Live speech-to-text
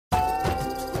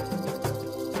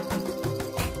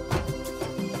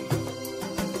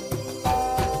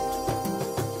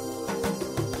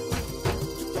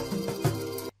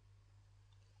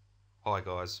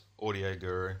Hi guys, Audio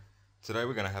Guru. Today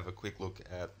we're going to have a quick look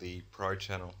at the Pro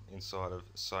channel inside of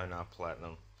Sonar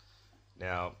Platinum.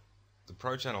 Now, the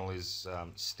Pro channel is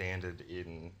standard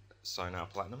in Sonar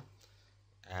Platinum,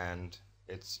 and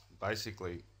it's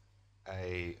basically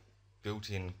a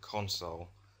built-in console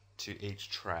to each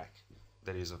track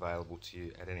that is available to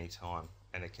you at any time,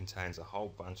 and it contains a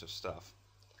whole bunch of stuff.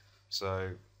 So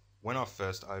when I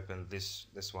first opened this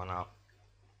one up,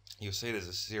 you'll see there's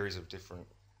a series of different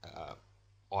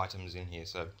items in here.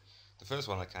 So the first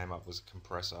one that came up was a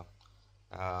compressor.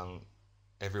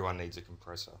 Everyone needs a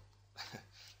compressor.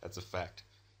 That's a fact.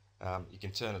 You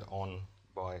can turn it on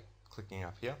by clicking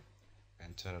up here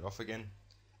and turn it off again.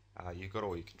 You've got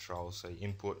all your controls, so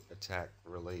input, attack,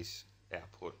 release,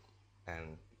 output,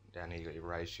 and down here you've got your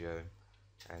ratio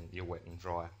and your wet and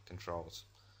dry controls.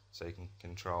 So you can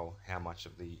control how much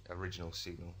of the original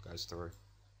signal goes through,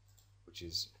 which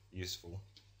is useful.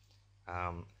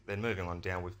 Then moving on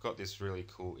down, we've got this really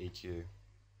cool EQ.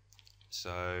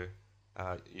 So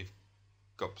you've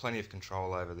got plenty of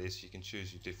control over this. You can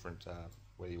choose your different,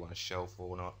 whether you want a shelf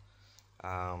or not.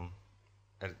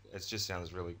 It just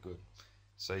sounds really good.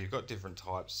 So you've got different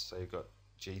types. So you've got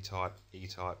G-type,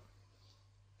 E-type,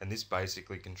 and this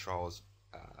basically controls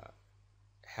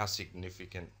how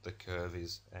significant the curve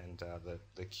is and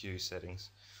the Q settings.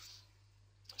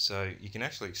 So you can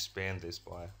actually expand this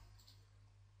by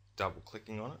double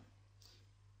clicking on it,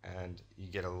 and you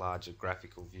get a larger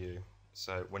graphical view.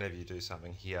 So whenever you do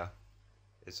something here,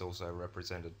 it's also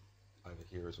represented over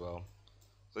here as well.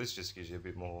 So this just gives you a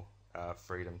bit more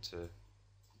freedom to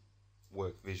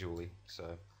work visually,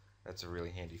 so that's a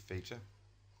really handy feature.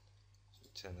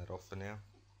 So turn that off for now.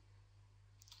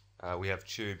 We have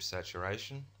tube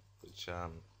saturation, which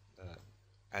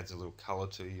adds a little color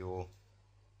to your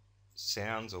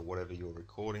sounds or whatever you're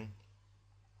recording.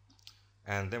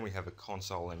 And then we have a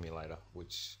console emulator,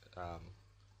 which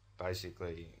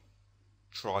basically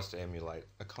tries to emulate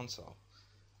a console.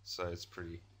 So it's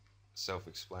pretty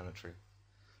self-explanatory.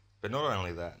 But not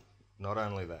only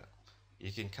that,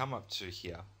 you can come up to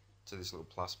here, to this little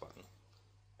plus button,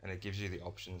 and it gives you the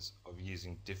options of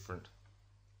using different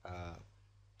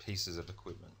pieces of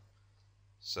equipment.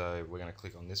 So we're going to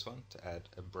click on this one to add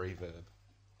a reverb.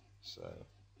 So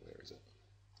where is it?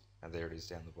 And there it is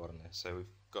down the bottom there. So we've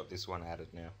got this one added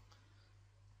now.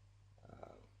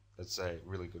 That's a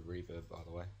really good reverb, by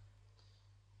the way.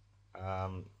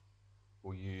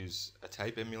 We'll use a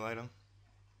tape emulator,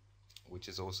 which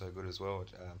is also good as well.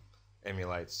 It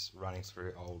emulates running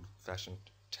through old-fashioned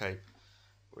tape,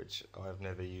 which I've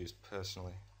never used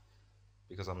personally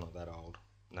because I'm not that old.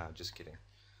 No, just kidding.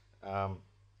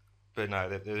 But no,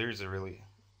 there is a really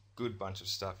good bunch of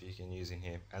stuff you can use in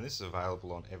here, and this is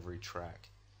available on every track.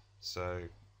 So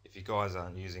if you guys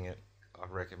aren't using it, I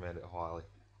recommend it highly.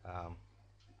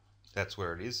 That's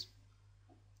where it is.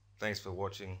 Thanks for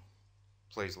watching.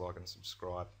 Please like and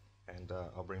subscribe, and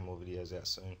I'll bring more videos out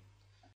soon.